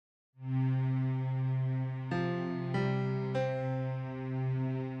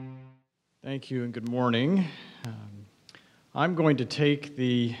Thank you and good morning. I'm going to take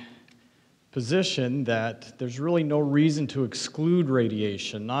the position that there's really no reason to exclude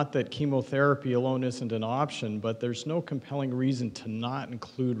radiation. Not that chemotherapy alone isn't an option, but there's no compelling reason to not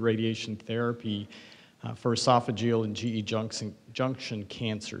include radiation therapy for esophageal and GE junction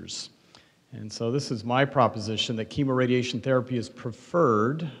cancers. And so this is my proposition that chemoradiation therapy is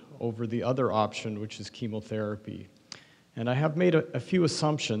preferred over the other option, which is chemotherapy. And I have made a few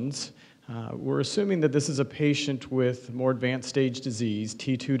assumptions. We're assuming that this is a patient with more advanced stage disease,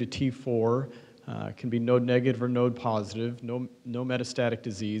 T2 to T4, can be node negative or node positive, no metastatic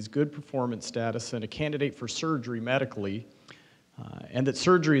disease, good performance status, and a candidate for surgery medically, and that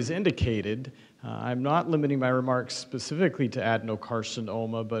surgery is indicated. I'm not limiting my remarks specifically to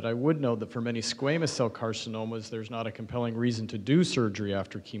adenocarcinoma, but I would note that for many squamous cell carcinomas, there's not a compelling reason to do surgery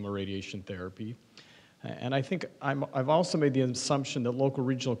after chemoradiation therapy. And I think I've also made the assumption that local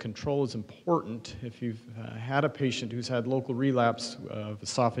regional control is important. If you've had a patient who's had local relapse of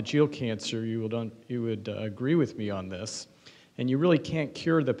esophageal cancer, you would agree with me on this. And you really can't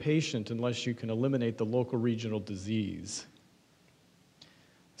cure the patient unless you can eliminate the local regional disease.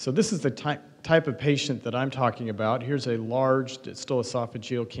 So this is the type of patient that I'm talking about. Here's a large distal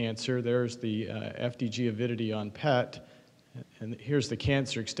esophageal cancer. There's the FDG avidity on PET. And here's the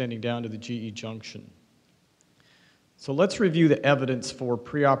cancer extending down to the GE junction. So let's review the evidence for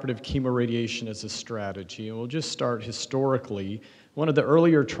preoperative chemoradiation as a strategy, and we'll just start historically. One of the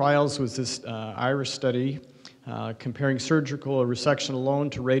earlier trials was this IRIS study comparing surgical resection alone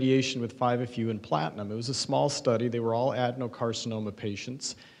to radiation with 5-FU and platinum. It was a small study. They were all adenocarcinoma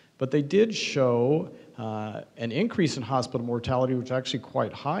patients, but they did show an increase in hospital mortality, which was actually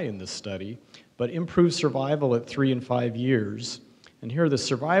quite high in this study, but improved survival at 3 and 5 years. And here are the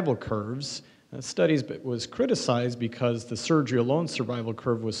survival curves. The study was criticized because the surgery alone survival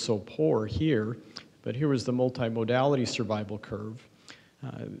curve was so poor here, but here was the multimodality survival curve.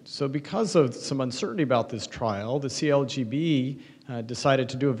 So because of some uncertainty about this trial, the CLGB decided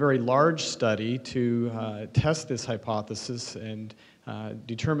to do a very large study to test this hypothesis and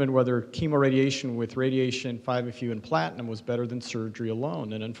determine whether chemoradiation with radiation, 5-FU, and platinum was better than surgery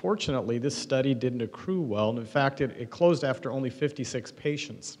alone. And unfortunately, this study didn't accrue well, and in fact, it closed after only 56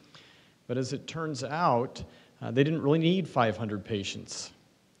 patients. But as it turns out, they didn't really need 500 patients.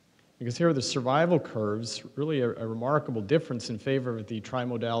 Because here are the survival curves, really a remarkable difference in favor of the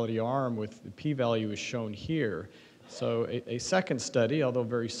trimodality arm with the p-value is shown here. So a second study, although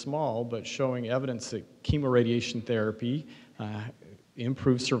very small, but showing evidence that chemoradiation therapy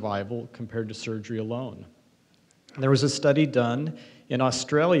improves survival compared to surgery alone. There was a study done in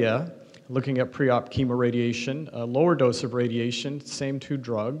Australia looking at pre-op chemoradiation, a lower dose of radiation, same two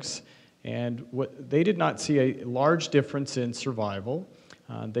drugs. And they did not see a large difference in survival.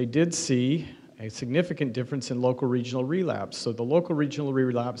 They did see a significant difference in local regional relapse. So the local regional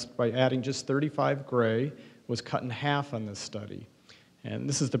relapse, by adding just 35 gray, was cut in half on this study. And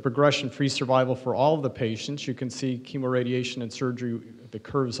this is the progression-free survival for all of the patients. You can see chemoradiation and surgery, the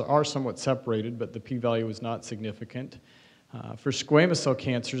curves are somewhat separated, but the p-value was not significant. For squamous cell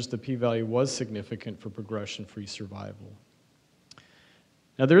cancers, the p-value was significant for progression-free survival.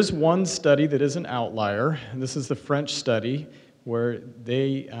 Now there's one study that is an outlier, and this is the French study where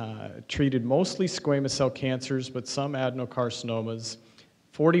they treated mostly squamous cell cancers but some adenocarcinomas,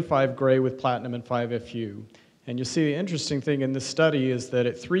 45 gray with platinum and 5-FU. And you see the interesting thing in this study is that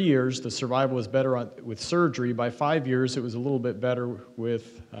at 3 years the survival was better with surgery. By 5 years it was a little bit better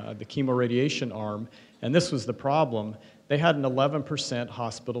with the chemoradiation arm, and this was the problem. They had an 11%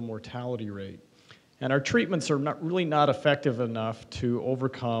 hospital mortality rate. And our treatments are really not effective enough to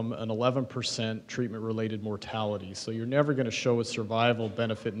overcome an 11% treatment-related mortality. So you're never going to show a survival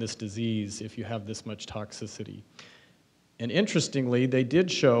benefit in this disease if you have this much toxicity. And interestingly, they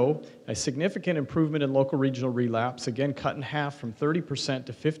did show a significant improvement in local regional relapse, again cut in half from 30%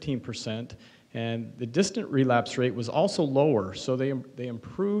 to 15%. And the distant relapse rate was also lower. So they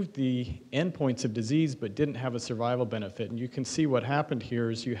improved the endpoints of disease but didn't have a survival benefit. And you can see what happened here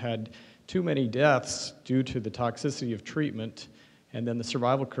is you had too many deaths due to the toxicity of treatment, and then the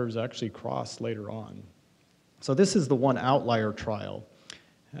survival curves actually crossed later on. So this is the one outlier trial.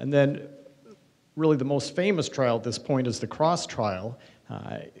 And then really the most famous trial at this point is the CROSS trial.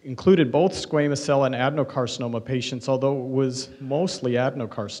 Included both squamous cell and adenocarcinoma patients, although it was mostly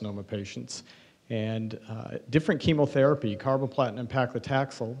adenocarcinoma patients, and different chemotherapy, carboplatin and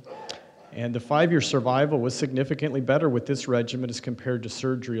paclitaxel. And the 5-year survival was significantly better with this regimen as compared to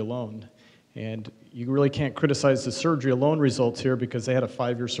surgery alone. And you really can't criticize the surgery alone results here because they had a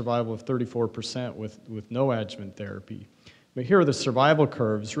 5-year survival of 34% with no adjuvant therapy. But here are the survival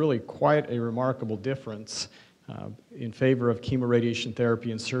curves, really quite a remarkable difference in favor of chemoradiation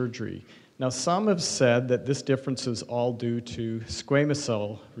therapy and surgery. Now, some have said that this difference is all due to squamous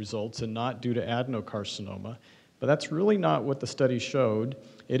cell results and not due to adenocarcinoma, but that's really not what the study showed.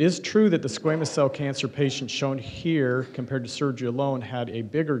 It is true that the squamous cell cancer patients shown here compared to surgery alone had a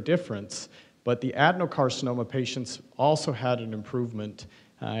bigger difference, but the adenocarcinoma patients also had an improvement,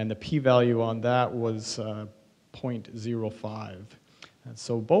 and the p-value on that was 0.05.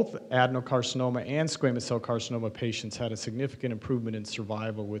 So both adenocarcinoma and squamous cell carcinoma patients had a significant improvement in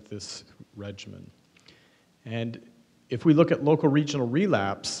survival with this regimen. And if we look at local regional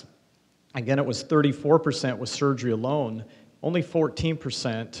relapse, again, it was 34% with surgery alone, only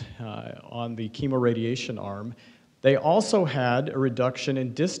 14% on the chemoradiation arm. They also had a reduction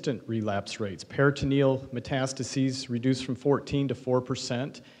in distant relapse rates. Peritoneal metastases reduced from 14 to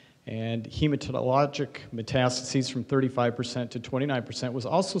 4%, and hematologic metastases from 35% to 29% was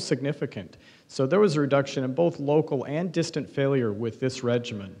also significant. So there was a reduction in both local and distant failure with this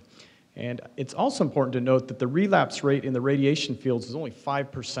regimen. And it's also important to note that the relapse rate in the radiation fields was only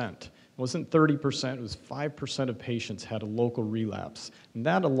 5%. It wasn't 30%, it was 5% of patients had a local relapse. And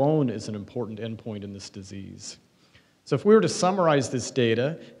that alone is an important endpoint in this disease. So if we were to summarize this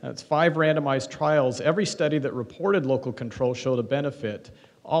data, it's 5 randomized trials. Every study that reported local control showed a benefit.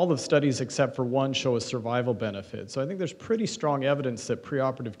 All the studies except for one show a survival benefit. So I think there's pretty strong evidence that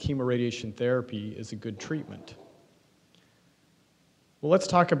preoperative chemoradiation therapy is a good treatment. Well, let's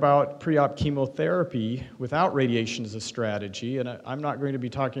talk about pre-op chemotherapy without radiation as a strategy. And I'm not going to be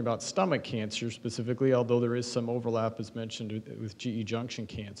talking about stomach cancer specifically, although there is some overlap, as mentioned, with GE junction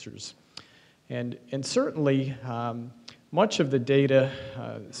cancers. And certainly, much of the data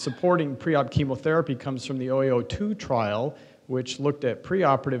supporting pre-op chemotherapy comes from the OAO2 trial, which looked at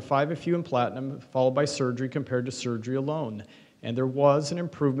preoperative 5-FU and platinum followed by surgery compared to surgery alone. And there was an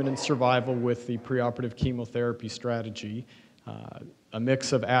improvement in survival with the preoperative chemotherapy strategy, a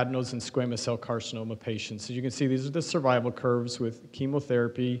mix of adenos and squamous cell carcinoma patients. As you can see, these are the survival curves with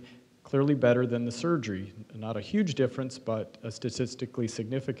chemotherapy clearly better than the surgery. Not a huge difference, but a statistically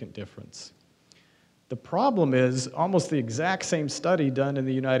significant difference. The problem is almost the exact same study done in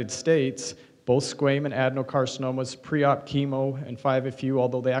the United States, both squam and adenocarcinomas, pre-op chemo and 5-FU,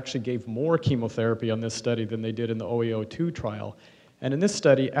 although they actually gave more chemotherapy on this study than they did in the OAO2 trial. And in this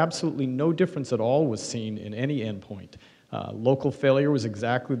study, absolutely no difference at all was seen in any endpoint. Local failure was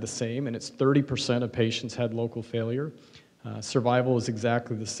exactly the same, and it's 30% of patients had local failure. Survival was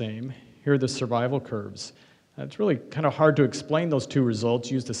exactly the same. Here are the survival curves. It's really kind of hard to explain those two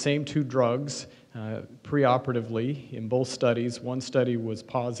results. Used the same 2 drugs preoperatively in both studies. One study was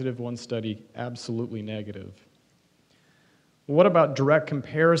positive, one study absolutely negative. What about direct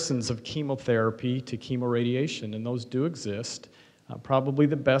comparisons of chemotherapy to chemoradiation? And those do exist. Probably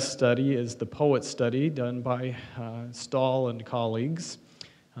the best study is the POET study done by Stahl and colleagues.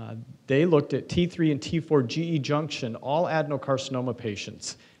 They looked at T3 and T4 GE junction, all adenocarcinoma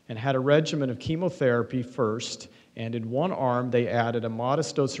patients, and had a regimen of chemotherapy first, and in one arm they added a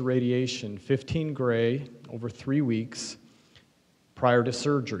modest dose of radiation, 15 gray, over 3 weeks prior to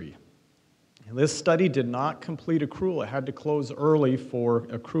surgery. And this study did not complete accrual. It had to close early for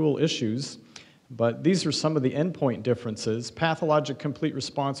accrual issues, but these are some of the endpoint differences. Pathologic complete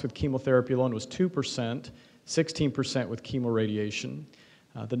response with chemotherapy alone was 2%, 16% with chemoradiation.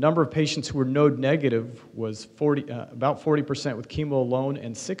 The number of patients who were node negative was about 40% with chemo alone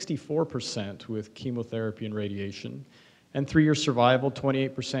and 64% with chemotherapy and radiation. And 3-year survival, 28%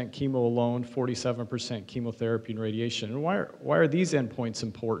 chemo alone, 47% chemotherapy and radiation. And why are these endpoints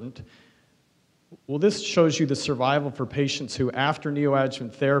important? Well, this shows you the survival for patients who, after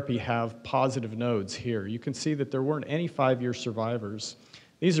neoadjuvant therapy, have positive nodes here. You can see that there weren't any 5-year survivors.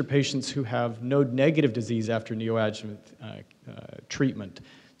 These are patients who have node-negative disease after neoadjuvant treatment.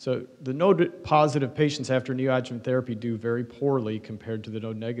 So the node-positive patients after neoadjuvant therapy do very poorly compared to the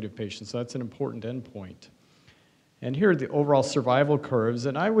node-negative patients. So that's an important endpoint. And here are the overall survival curves,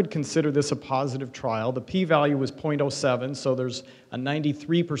 and I would consider this a positive trial. The p-value was 0.07, so there's a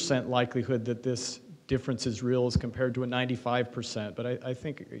 93% likelihood that this difference is real as compared to a 95%, but I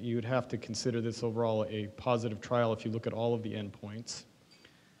think you'd have to consider this overall a positive trial if you look at all of the endpoints.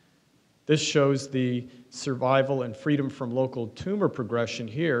 This shows the survival and freedom from local tumor progression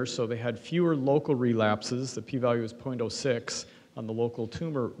here, so they had fewer local relapses. The p-value is 0.06 on the local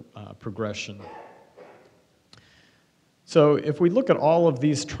tumor progression. So if we look at all of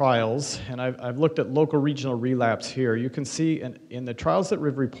these trials, and I've looked at local regional relapse here, you can see in the trials that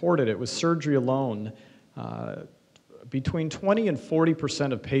we've reported, it was surgery alone, between 20 and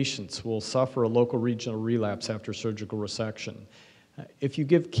 40% of patients will suffer a local regional relapse after surgical resection. If you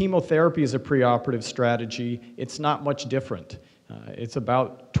give chemotherapy as a preoperative strategy, it's not much different. It's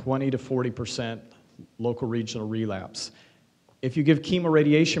about 20 to 40% local regional relapse. If you give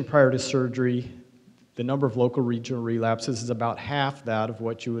chemoradiation prior to surgery, the number of local regional relapses is about half that of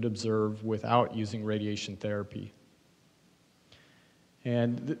what you would observe without using radiation therapy.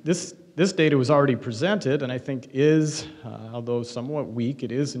 And this data was already presented, and I think is, although somewhat weak,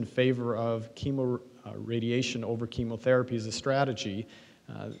 it is in favor of radiation over chemotherapy as a strategy.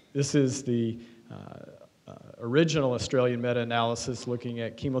 This is the original Australian meta-analysis looking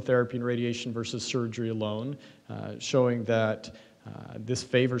at chemotherapy and radiation versus surgery alone, showing that this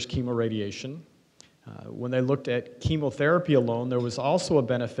favors chemoradiation. When they looked at chemotherapy alone, there was also a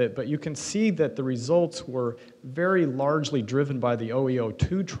benefit, but you can see that the results were very largely driven by the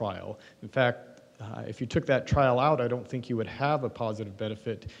OEO2 trial. In fact, if you took that trial out, I don't think you would have a positive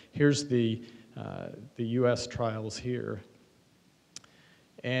benefit. Here's the US trials here.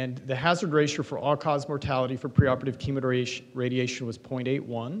 And the hazard ratio for all-cause mortality for preoperative chemoradiation was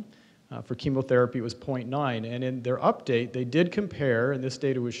 0.81. For chemotherapy, it was 0.9. And in their update, they did compare, and this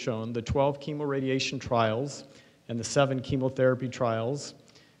data was shown, the 12 chemoradiation trials and the 7 chemotherapy trials.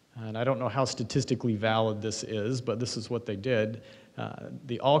 And I don't know how statistically valid this is, but this is what they did.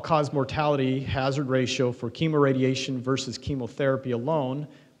 The all-cause mortality hazard ratio for chemoradiation versus chemotherapy alone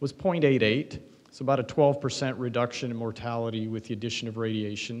was 0.88. So about a 12% reduction in mortality with the addition of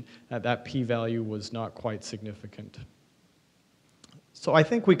radiation. That p-value was not quite significant. So I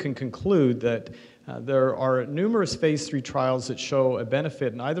think we can conclude that there are numerous phase 3 trials that show a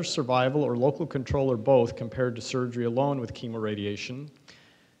benefit in either survival or local control or both compared to surgery alone with chemoradiation.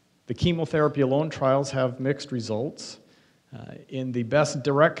 The chemotherapy alone trials have mixed results. In the best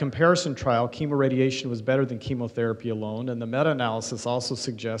direct comparison trial, chemoradiation was better than chemotherapy alone, and the meta-analysis also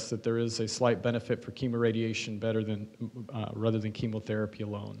suggests that there is a slight benefit for chemoradiation rather than chemotherapy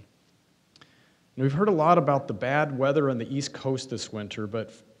alone. And we've heard a lot about the bad weather on the East Coast this winter,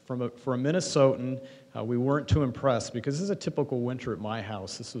 but for a Minnesotan, we weren't too impressed because this is a typical winter at my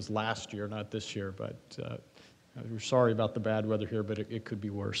house. This was last year, not this year, but we're sorry about the bad weather here, but it could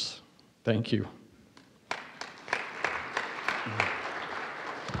be worse. Thank you.